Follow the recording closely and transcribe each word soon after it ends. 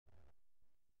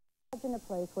imagine a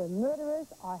place where murderers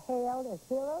are hailed as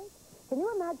heroes? Can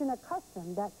you imagine a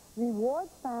custom that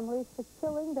rewards families for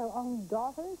killing their own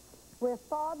daughters, where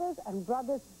fathers and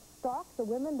brothers stalk the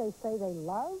women they say they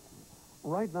love?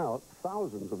 Right now,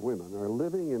 thousands of women are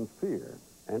living in fear,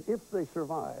 and if they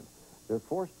survive, they're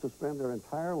forced to spend their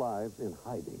entire lives in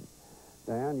hiding.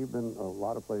 Diane, you've been a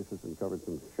lot of places and covered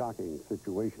some shocking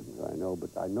situations, I know, but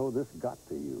I know this got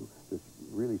to you, this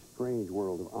really strange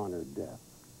world of honored death.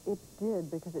 It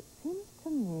did, because it seems to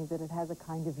me that it has a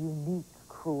kind of unique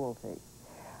cruelty.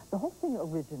 The whole thing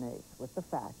originates with the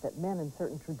fact that men in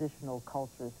certain traditional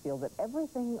cultures feel that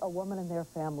everything a woman and their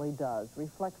family does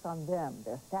reflects on them,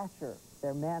 their stature,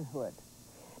 their manhood.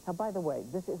 Now, by the way,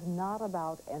 this is not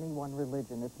about any one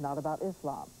religion. It's not about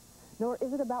Islam. Nor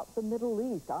is it about the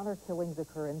Middle East. Honor killings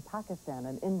occur in Pakistan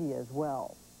and India as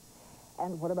well.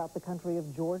 And what about the country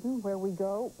of Jordan, where we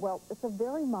go? Well, it's a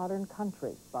very modern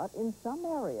country, but in some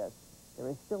areas, there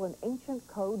is still an ancient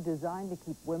code designed to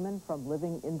keep women from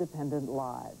living independent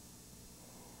lives.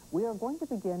 We are going to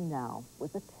begin now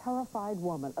with a terrified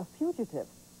woman, a fugitive,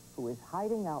 who is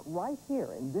hiding out right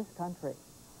here in this country.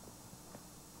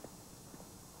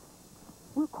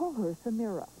 We'll call her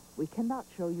Samira. We cannot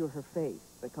show you her face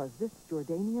because this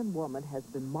Jordanian woman has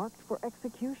been marked for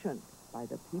execution by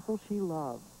the people she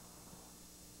loves.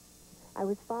 I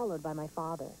was followed by my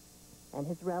father and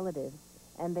his relatives,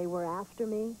 and they were after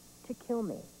me to kill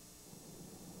me.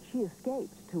 She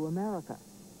escaped to America.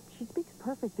 She speaks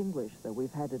perfect English, though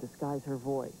we've had to disguise her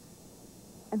voice.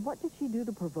 And what did she do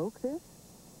to provoke this?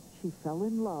 She fell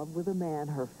in love with a man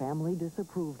her family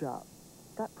disapproved of,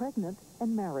 got pregnant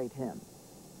and married him,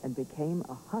 and became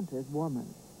a hunted woman.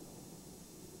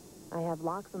 I have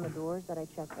locks on the doors that I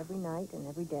check every night and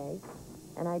every day,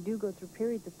 and I do go through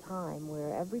periods of time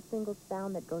where every single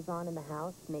sound that goes on in the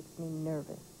house makes me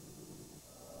nervous.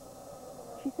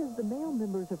 She says the male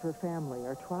members of her family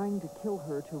are trying to kill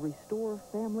her to restore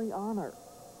family honor.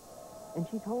 And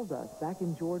she told us back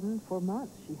in Jordan, for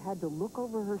months, she had to look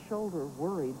over her shoulder,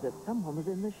 worried that someone was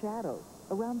in the shadows,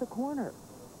 around the corner.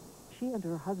 She and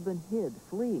her husband hid,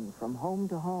 fleeing from home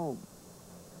to home.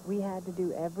 We had to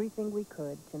do everything we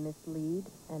could to mislead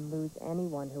and lose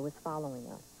anyone who was following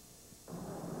us.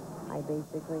 I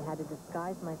basically had to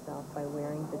disguise myself by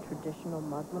wearing the traditional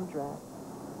Muslim dress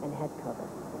and head cover.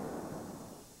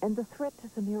 And the threat to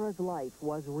Samira's life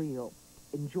was real.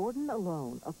 In Jordan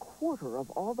alone, a quarter of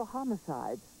all the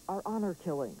homicides are honor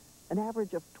killings, an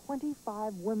average of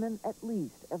 25 women at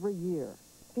least every year.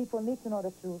 People need to know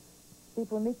the truth.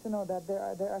 People need to know that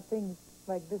there are things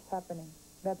like this happening,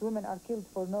 that women are killed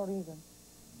for no reason.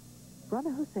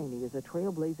 Rana Husseini is a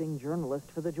trailblazing journalist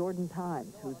for the Jordan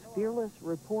Times, whose fearless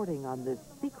reporting on this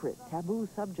secret, taboo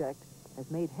subject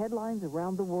has made headlines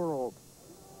around the world.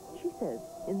 She says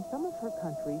in some of her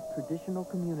country's traditional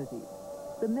communities,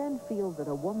 the men feel that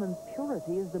a woman's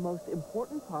purity is the most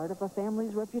important part of a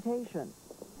family's reputation.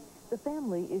 The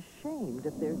family is shamed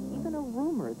if there's even a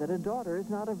rumor that a daughter is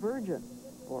not a virgin,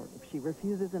 or if she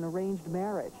refuses an arranged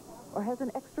marriage, or has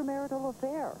an extramarital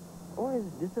affair, or is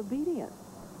disobedient.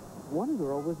 One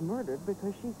girl was murdered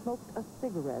because she smoked a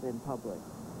cigarette in public.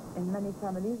 In many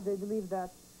families, they believe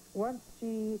that once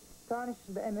she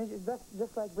tarnishes the image, it's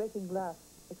just like breaking glass.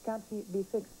 It can't be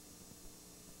fixed.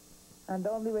 And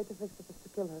the only way to fix it is to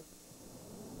kill her.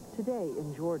 Today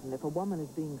in Jordan, if a woman is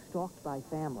being stalked by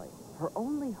family, her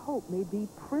only hope may be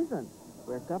prison,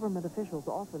 where government officials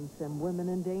often send women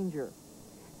in danger.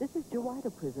 This is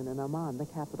Juwaida Prison in Amman, the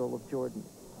capital of Jordan.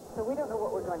 So we don't know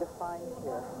what we're going to find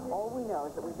here. All we know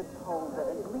is that we've been told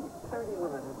that at least 30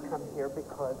 women have come here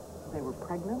because they were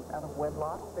pregnant out of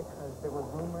wedlock, because there were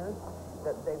rumors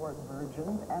that they weren't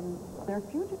virgins, and they're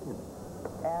fugitives.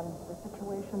 And the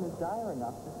situation is dire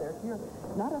enough that they're here,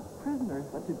 not as prisoners,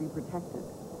 but to be protected.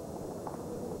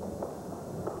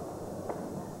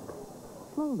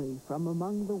 Slowly, from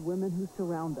among the women who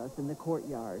surround us in the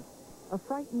courtyard, a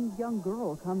frightened young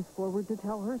girl comes forward to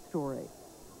tell her story.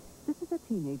 This is a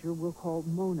teenager we'll call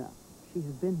Mona. She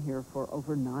has been here for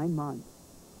over 9 months.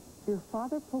 Your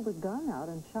father pulled a gun out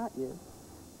and shot you.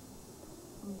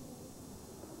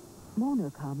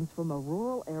 Mona comes from a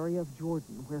rural area of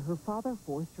Jordan where her father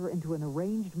forced her into an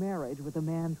arranged marriage with a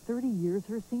man 30 years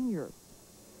her senior.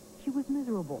 She was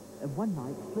miserable and one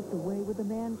night slipped away with a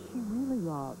man she really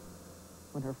loved.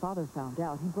 When her father found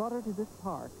out, he brought her to this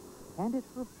park, handed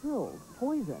her pills,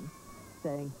 poison,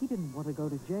 saying he didn't want to go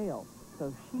to jail,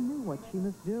 so she knew what she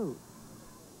must do.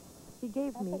 He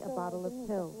gave me a bottle of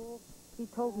pills. He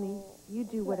told me, you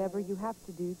do whatever you have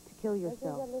to do to kill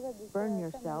yourself, burn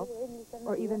yourself,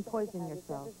 or even poison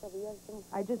yourself.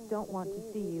 I just don't want to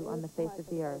see you on the face of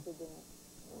the earth. Did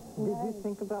you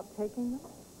think about taking them?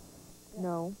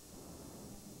 No.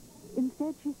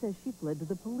 Instead, she says she fled to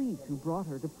the police, who brought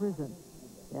her to prison.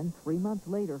 Then, 3 months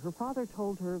later, her father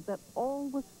told her that all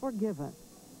was forgiven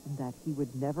and that he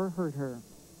would never hurt her.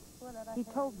 He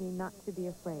told me not to be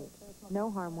afraid.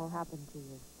 No harm will happen to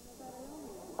you.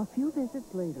 A few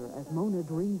visits later, as Mona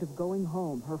dreamed of going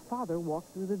home, her father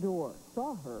walked through the door,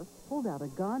 saw her, pulled out a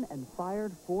gun, and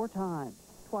fired 4 times,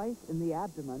 twice in the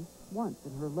abdomen, once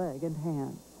in her leg and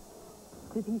hand.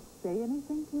 Did he say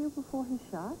anything to you before he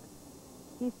shot?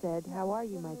 He said, "How are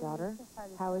you, my daughter?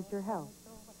 How is your health?"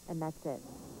 And that's it.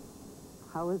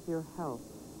 How is your health?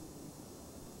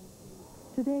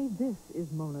 Today, this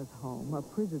is Mona's home, a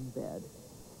prison bed.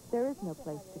 There is no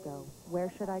place to go. Where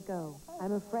should I go?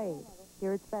 I'm afraid.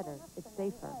 Here it's better. It's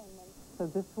safer. So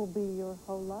this will be your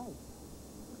whole life?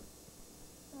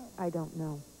 I don't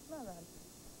know.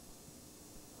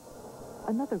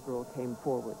 Another girl came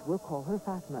forward. We'll call her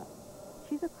Fatma.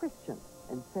 She's a Christian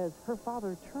and says her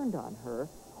father turned on her,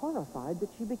 horrified that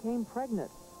she became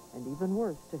pregnant, and even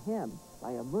worse to him,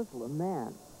 by a Muslim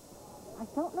man. I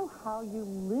don't know how you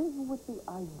live with the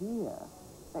idea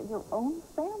that your own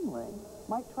family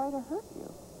might try to hurt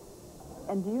you.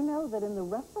 And do you know that in the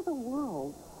rest of the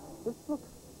world, this looks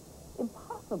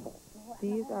impossible?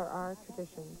 These are our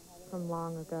traditions from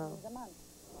long ago.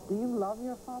 Do you love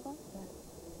your father?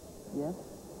 Yes.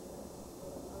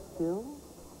 Still?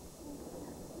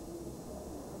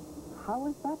 How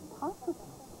is that possible?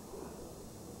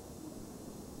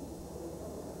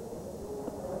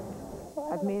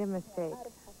 I've made a mistake.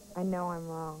 I know I'm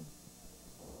wrong.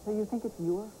 So you think it's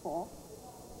your fault?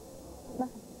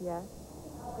 Yes?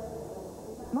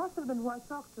 Most of them who I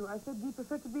talked to, I said, do you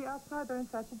prefer to be outside or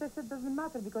inside? They said, doesn't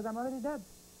matter because I'm already dead.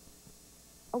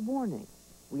 A warning.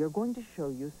 We are going to show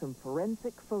you some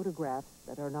forensic photographs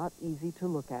that are not easy to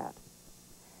look at.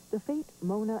 The fate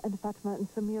Mona and Fatma and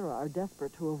Samira are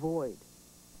desperate to avoid.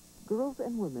 Girls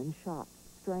and women shot,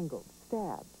 strangled,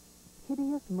 stabbed.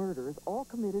 Hideous murders all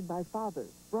committed by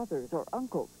fathers, brothers, or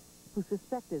uncles who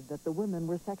suspected that the women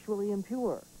were sexually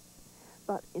impure.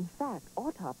 But in fact,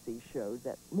 autopsies showed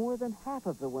that more than half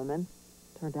of the women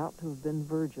turned out to have been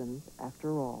virgins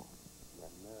after all.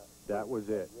 That was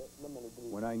it.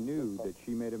 When I knew that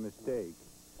she made a mistake,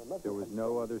 there was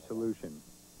no other solution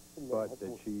but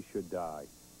that she should die.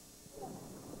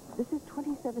 This is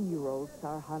 27-year-old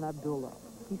Sarhan Abdullah.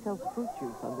 He sells fruit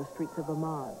juice on the streets of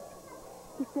Amman.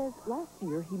 He says last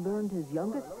year he learned his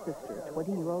youngest sister,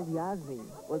 20-year-old Yasmin,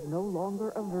 was no longer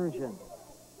a virgin.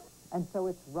 And so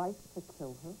it's right to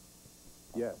kill her?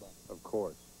 Yes, of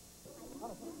course.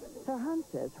 Sarhan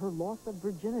says her loss of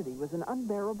virginity was an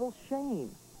unbearable shame,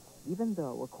 even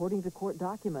though, according to court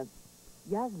documents,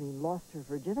 Yasmin lost her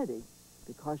virginity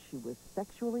because she was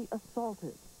sexually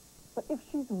assaulted. But if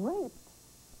she's raped,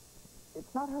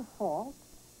 it's not her fault.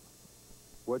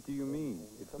 What do you mean,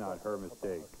 it's not her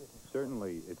mistake?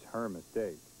 Certainly, it's her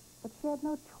mistake. But she had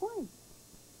no choice.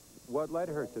 What led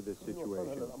her to this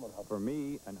situation? For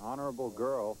me, an honorable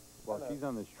girl, while she's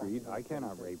on the street, I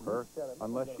cannot rape her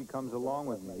unless she comes along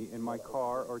with me in my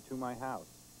car or to my house.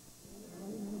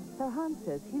 Sarhan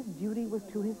says his duty was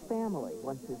to his family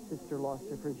once his sister lost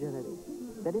her virginity.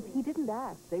 That if he didn't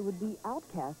act, they would be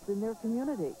outcasts in their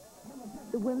community.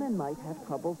 The women might have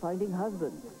trouble finding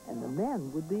husbands, and the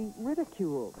men would be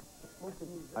ridiculed.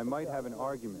 I might have an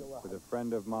argument with a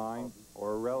friend of mine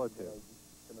or a relative.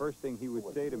 The first thing he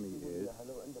would say to me is,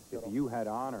 if you had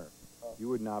honor, you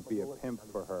would not be a pimp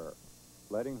for her.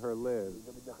 Letting her live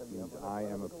means I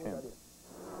am a pimp.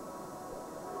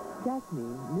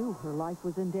 Yasmin knew her life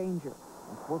was in danger,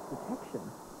 and for protection,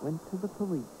 went to the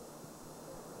police.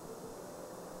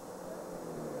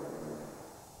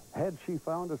 Had she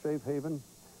found a safe haven,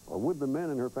 or would the men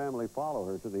in her family follow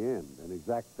her to the end and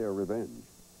exact their revenge?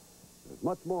 There's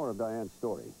much more of Diane's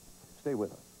story. Stay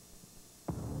with us.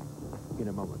 In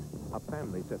a moment, a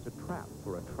family sets a trap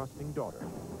for a trusting daughter.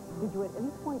 Did you at any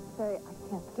point say, I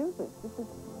can't do this? This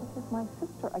is my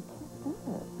sister. I can't do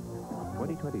this.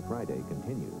 2020 Friday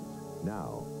continues.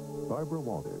 Now, Barbara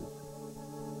Walters.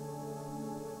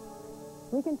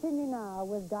 We continue now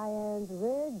with Diane's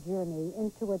rare journey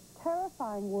into a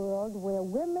terrifying world where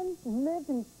women live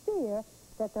in fear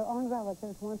that their own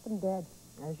relatives want them dead.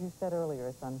 As you said earlier,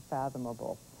 it's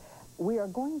unfathomable. We are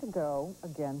going to go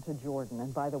again to Jordan.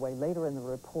 And by the way, later in the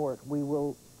report, we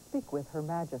will speak with Her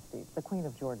Majesty, the Queen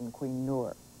of Jordan, Queen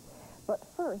Noor. But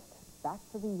first, back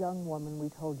to the young woman we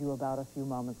told you about a few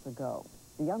moments ago.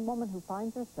 The young woman who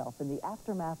finds herself in the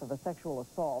aftermath of a sexual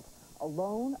assault,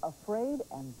 alone, afraid,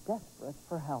 and desperate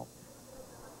for help.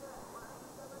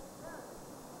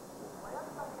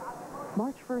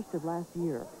 March 1st of last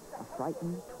year, a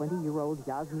frightened 20-year-old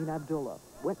Yasmin Abdullah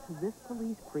went to this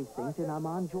police precinct in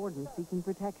Amman, Jordan, seeking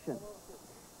protection,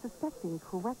 suspecting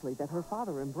correctly that her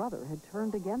father and brother had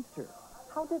turned against her.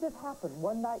 How did it happen?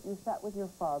 One night you sat with your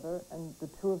father and the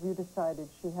two of you decided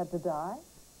she had to die?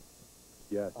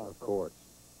 Yes, of course.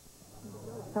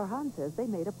 Sarhan says they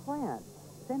made a plan,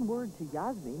 send word to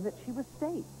Yasmin that she was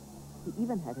safe. He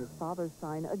even had his father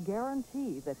sign a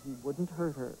guarantee that he wouldn't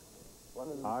hurt her.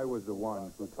 I was the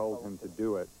one who told him to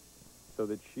do it so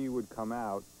that she would come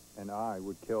out and I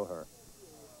would kill her.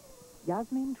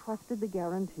 Yasmin trusted the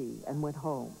guarantee and went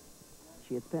home.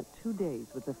 She had spent 2 days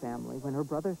with the family when her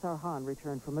brother Sarhan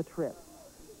returned from a trip.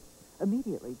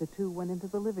 Immediately, the two went into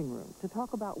the living room to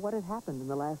talk about what had happened in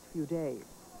the last few days.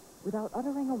 Without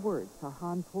uttering a word,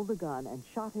 Sarhan pulled a gun and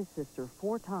shot his sister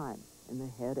 4 times in the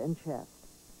head and chest.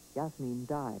 Yasmin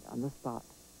died on the spot.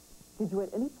 Did you at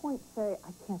any point say,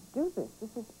 I can't do this?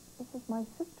 This is my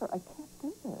sister. I can't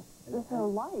do this. This is her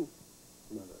life.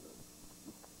 No.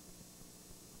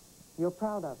 You're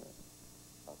proud of it.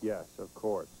 Yes, of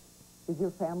course. Is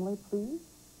your family pleased?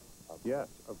 Yes,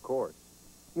 of course.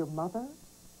 Your mother?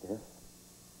 Yes.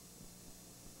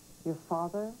 Your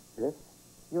father? Yes.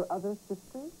 Your other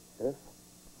sisters? Yes.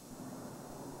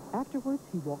 Afterwards,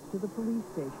 he walked to the police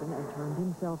station and turned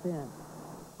himself in.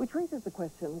 Which raises the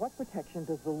question, what protection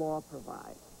does the law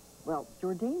provide? Well,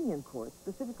 Jordanian courts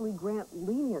specifically grant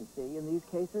leniency in these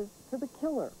cases to the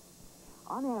killer.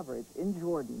 On average, in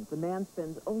Jordan, the man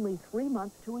spends only 3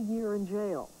 months to a year in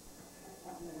jail.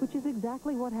 Which is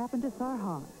exactly what happened to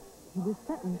Sarhan. He was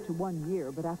sentenced to 1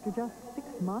 year, but after just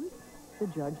 6 months, the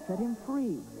judge set him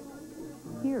free.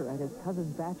 Here at his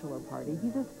cousin's bachelor party,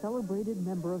 he's a celebrated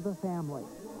member of the family.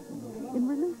 In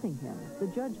releasing him, the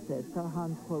judge said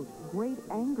Sarhan's, quote, great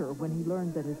anger when he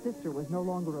learned that his sister was no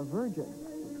longer a virgin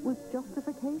was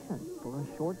justification for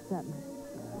a short sentence.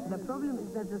 The problem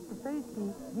is that the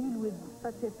society deal with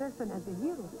such a person as a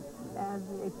hero, as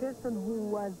a person who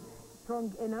was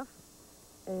strong enough,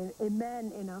 a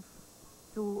man enough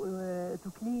to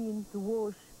clean, to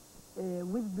wash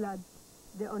with blood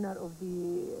the honor of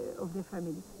the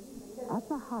family.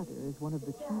 Atma Hader is one of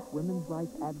the chief women's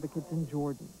rights advocates in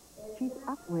Jordan. She's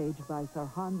outraged by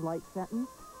Sarhan's light sentence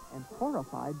and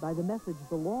horrified by the message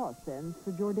the law sends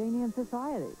to Jordanian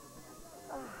society.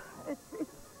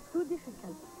 It's too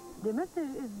difficult. The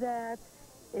message is that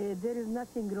there is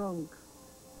nothing wrong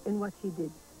in what he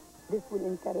did. This will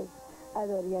encourage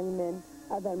other young men,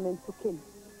 other men to kill.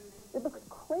 It looks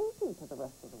crazy to the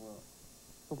rest of the world.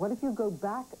 But what if you go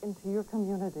back into your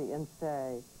community and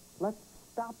say, let's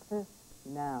stop this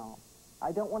now.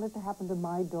 I don't want it to happen to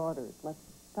my daughters. Let's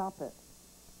stop it.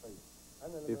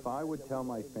 If I would tell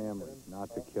my family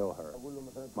not to kill her,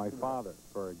 my father,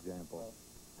 for example,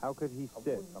 how could he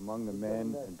sit among the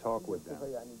men and talk with them?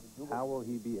 How will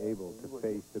he be able to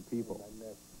face the people?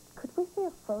 Could we see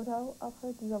a photo of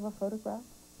her? Do you have a photograph?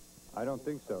 I don't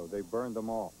think so. They burned them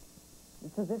all.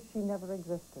 It's as if she never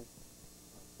existed.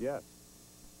 Yes.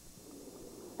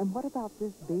 And what about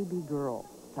this baby girl,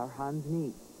 Sarhan's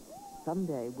niece?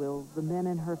 Someday, will the men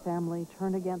in her family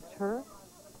turn against her?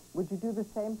 Would you do the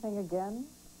same thing again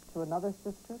to another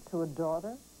sister, to a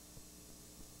daughter?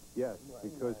 Yes,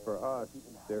 because for us,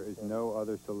 there is no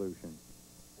other solution.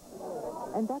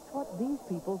 And that's what these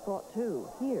people thought too,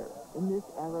 here, in this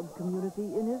Arab community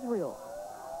in Israel.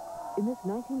 In this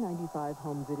 1995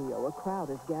 home video, a crowd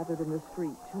is gathered in the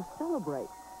street to celebrate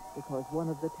because one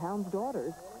of the town's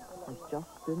daughters has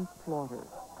just been slaughtered.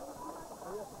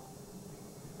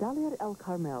 Daliat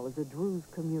el-Carmel is a Druze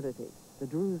community. The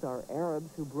Druze are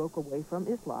Arabs who broke away from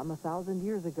Islam 1,000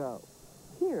 years ago.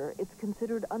 Here, it's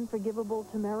considered unforgivable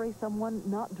to marry someone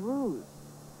not Druze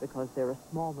because they're a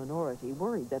small minority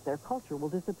worried that their culture will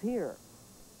disappear.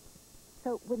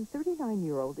 So when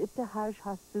 39-year-old Ibtihaj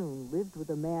Hassoun lived with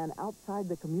a man outside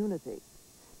the community,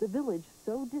 the village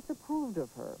so disapproved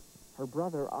of her, her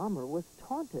brother Amr was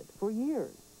taunted for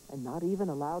years and not even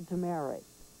allowed to marry.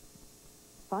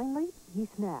 Finally, he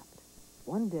snapped.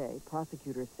 One day,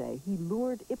 prosecutors say, he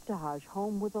lured Ibtihaj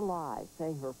home with a lie,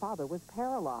 saying her father was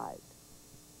paralyzed.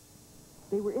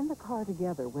 They were in the car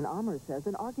together when Amr says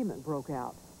an argument broke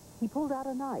out. He pulled out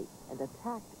a knife and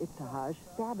attacked Ibtihaj,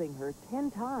 stabbing her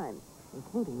 10 times,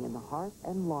 including in the heart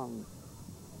and lungs.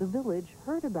 The village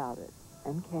heard about it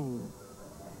and came.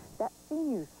 That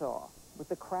scene you saw, with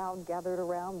the crowd gathered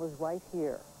around, was right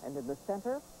here. And in the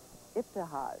center,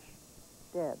 Ibtihaj,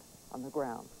 dead on the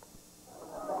ground.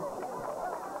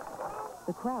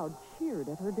 The crowd cheered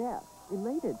at her death,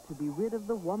 elated to be rid of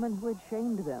the woman who had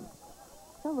shamed them,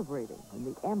 celebrating when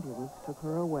the ambulance took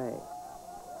her away.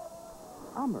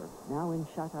 Amr, now in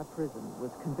Shatta prison,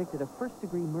 was convicted of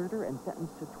first-degree murder and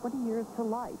sentenced to 20 years to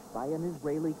life by an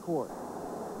Israeli court.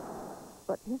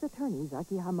 But his attorney,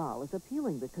 Zaki Hamal, is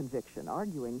appealing the conviction,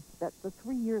 arguing that the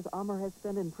 3 years Amr has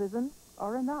spent in prison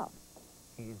are enough.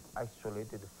 He is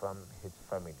isolated from his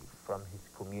family, from his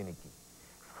community,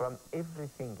 from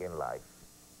everything in life,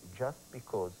 just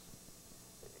because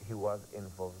he was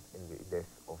involved in the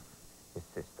death of his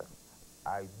sister.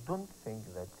 I don't think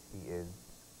that he is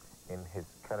in his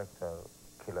character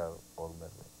killer or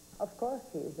murderer. Of course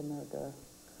he is a murderer.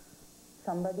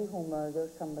 Somebody who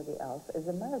murders somebody else is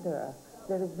a murderer.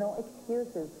 There is no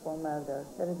excuses for murder.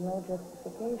 There is no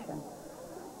justification.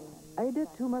 Aida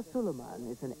Tuma Suleiman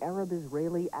is an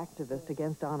Arab-Israeli activist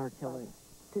against honor killing.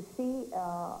 To see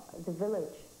the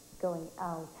village going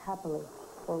out happily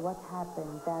for what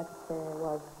happened, that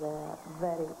was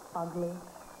very ugly.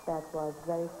 That was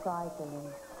very frightening.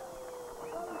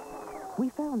 We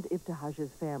found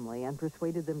Ibtihaj's family and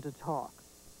persuaded them to talk.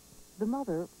 The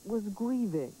mother was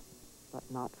grieving, but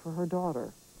not for her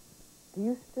daughter. Do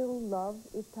you still love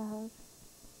Ibtihaj?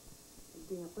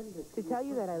 To tell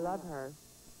you that I love her,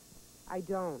 I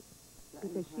don't,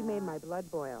 because she made my blood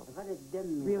boil,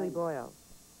 really boil.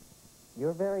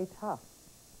 You're very tough.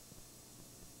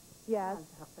 Yes,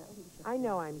 I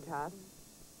know I'm tough.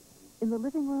 In the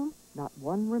living room, not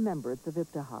one remembrance of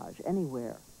Ibtihaj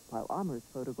anywhere, while Amr's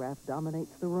photograph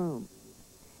dominates the room.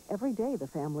 Every day, the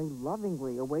family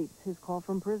lovingly awaits his call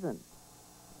from prison.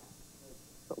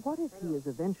 But what if he is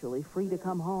eventually free to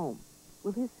come home?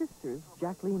 Will his sisters,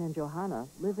 Jacqueline and Johanna,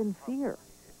 live in fear?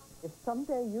 If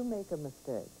someday you make a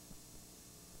mistake,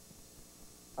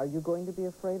 are you going to be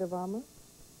afraid of Amr?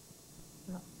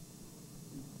 No.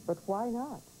 But why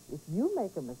not? If you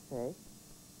make a mistake,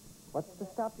 what's to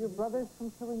stop your brothers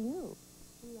from killing you?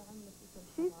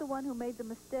 She's the one who made the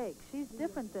mistake. She's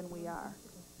different than we are.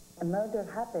 A murder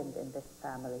happened in this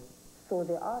family, so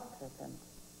they are threatened.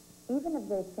 Even if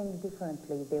they think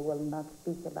differently, they will not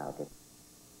speak about it.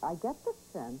 I get the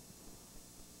sense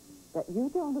that you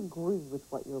don't agree with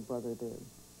what your brother did.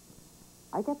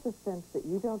 I get the sense that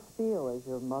you don't feel as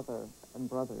your mother and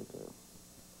brother do.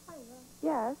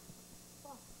 Yes.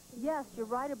 Yes, you're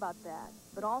right about that.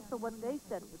 But also what they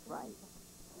said was right.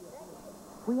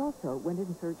 We also went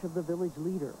in search of the village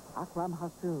leader, Akram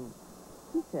Hassoun.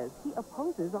 He says he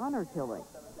opposes honor killing,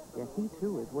 yet he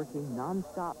too is working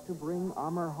non-stop to bring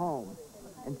Amr home,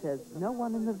 and says no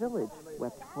one in the village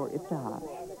wept for Ibtihaj.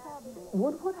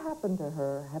 Would what happened to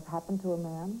her have happened to a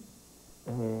man?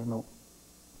 No.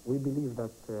 We believe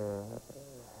that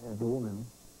the women,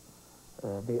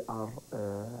 they are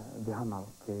the honor,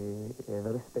 the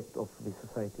respect of the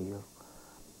society here.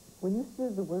 When you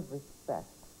use the word respect,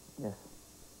 yes,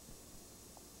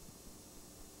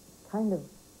 kind of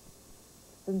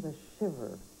sends a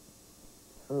shiver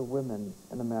through women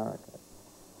in America.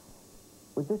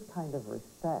 With this kind of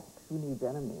respect, who needs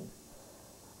enemies?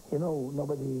 You know,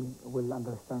 nobody will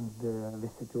understand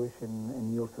this situation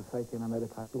in your society in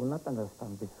America. You will not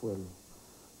understand this well.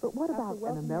 But what about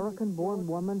an American-born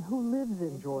woman who lives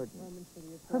in Jordan?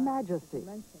 Her Majesty,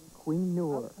 Queen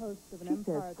Noor. She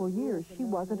says for years she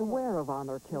wasn't aware of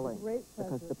honor killing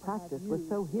because the practice was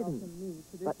so hidden.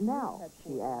 But now,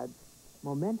 she adds,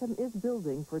 momentum is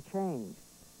building for change.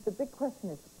 The big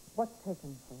question is, what's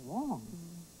taken so long?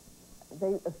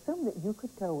 They assume that you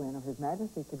could go in, or His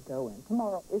Majesty could go in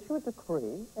tomorrow, issue a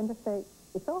decree, and to say,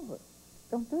 it's over.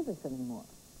 Don't do this anymore.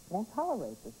 Won't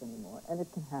tolerate this anymore, and it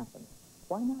can happen.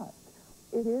 Why not?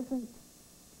 It isn't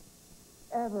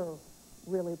ever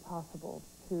really possible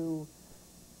to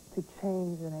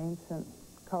change an ancient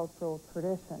cultural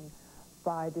tradition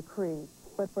by decree.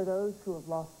 But for those who have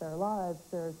lost their lives,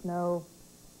 there's no...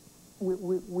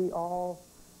 We all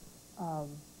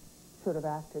should have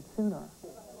acted sooner.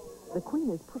 The Queen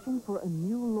is pushing for a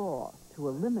new law to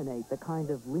eliminate the kind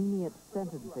of lenient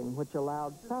sentencing which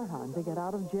allowed Sarhan to get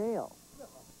out of jail.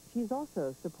 She's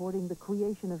also supporting the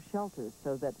creation of shelters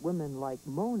so that women like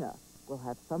Mona will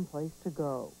have someplace to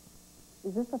go.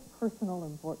 Is this of personal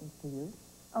importance to you?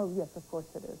 Oh, yes, of course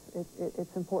it is.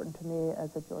 It's important to me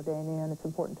as a Jordanian, it's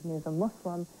important to me as a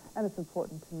Muslim, and it's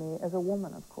important to me as a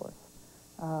woman, of course.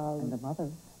 And a mother.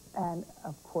 And,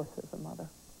 of course, as a mother.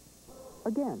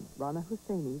 Again, Rana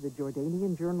Husseini, the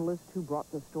Jordanian journalist who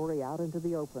brought the story out into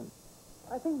the open.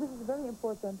 I think this is very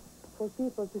important for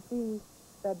people to see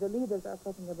that the leaders are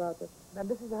talking about it. And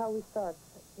this is how we start.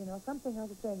 You know, something has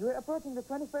to change. We're approaching the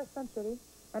 21st century,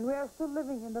 and we are still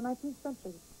living in the 19th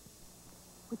century.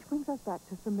 Which brings us back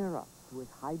to Samira, who is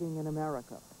hiding in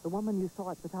America, the woman you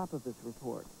saw at the top of this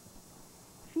report.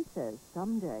 She says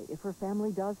someday, if her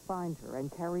family does find her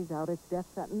and carries out its death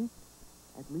sentence,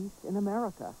 at least in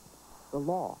America, the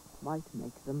law might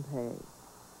make them pay.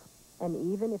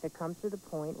 And even if it comes to the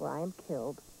point where I am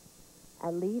killed,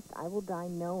 at least I will die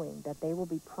knowing that they will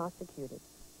be prosecuted,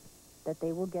 that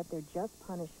they will get their just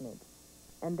punishment,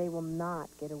 and they will not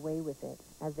get away with it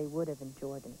as they would have in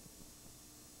Jordan.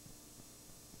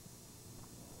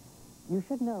 You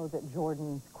should know that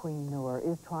Jordan's Queen Noor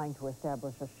is trying to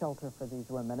establish a shelter for these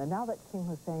women. And now that King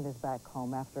Hussein is back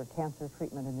home after cancer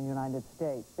treatment in the United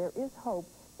States, there is hope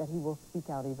that he will speak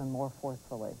out even more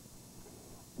forcefully.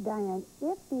 Diane,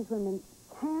 if these women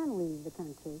can leave the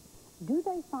country, do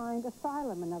they find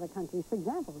asylum in other countries? For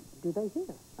example, do they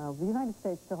here? The United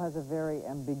States still has a very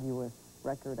ambiguous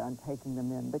record on taking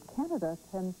them in, but Canada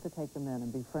tends to take them in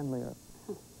and be friendlier.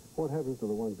 What happens to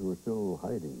the ones who are still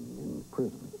hiding in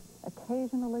prison?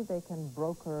 Occasionally, they can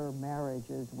broker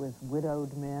marriages with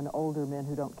widowed men, older men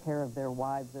who don't care if their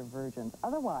wives are virgins.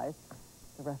 Otherwise,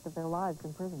 the rest of their lives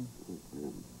in prison.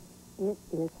 It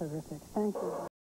is horrific. Thank you.